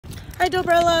Hi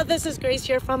Dobrila, this is Grace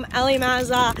here from LA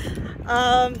Mazda.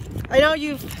 I know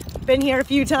you've been here a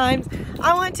few times.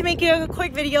 I want to make you a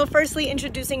quick video, firstly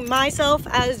introducing myself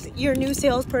as your new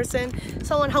salesperson,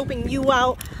 someone helping you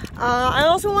out. I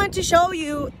also want to show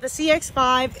you the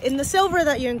CX-5 in the silver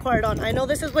that you inquired on. I know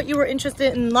this is what you were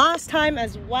interested in last time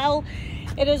as well.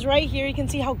 It is right here. You can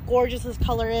see how gorgeous this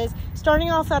color is. Starting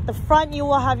off at the front, you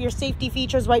will have your safety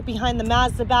features right behind the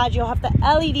Mazda badge. You'll have the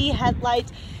LED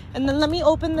headlights. And then let me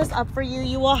open this up for you.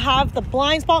 You will have the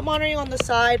blind spot monitoring on the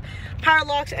side, power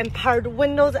locks and powered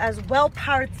windows as well,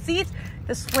 powered seats,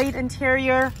 the suede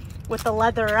interior with the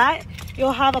leatherette.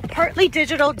 You'll have a partly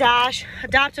digital dash,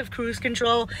 adaptive cruise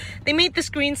control. They made the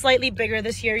screen slightly bigger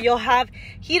this year. You'll have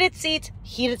heated seats,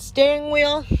 heated steering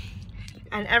wheel,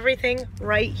 and everything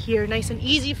right here. Nice and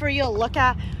easy for you to look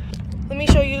at. Let me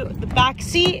show you the back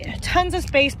seat. Tons of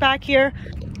space back here.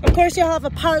 Of course, you'll have a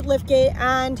powered liftgate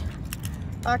and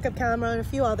backup camera and a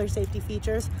few other safety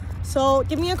features. So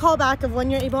give me a call back of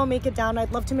when you're able to make it down.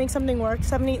 I'd love to make something work.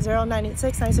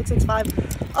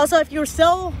 780-986-9665. Also, if you're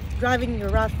still driving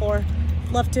your RAV4,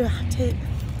 love to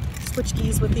switch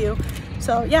keys with you.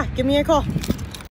 So yeah, give me a call.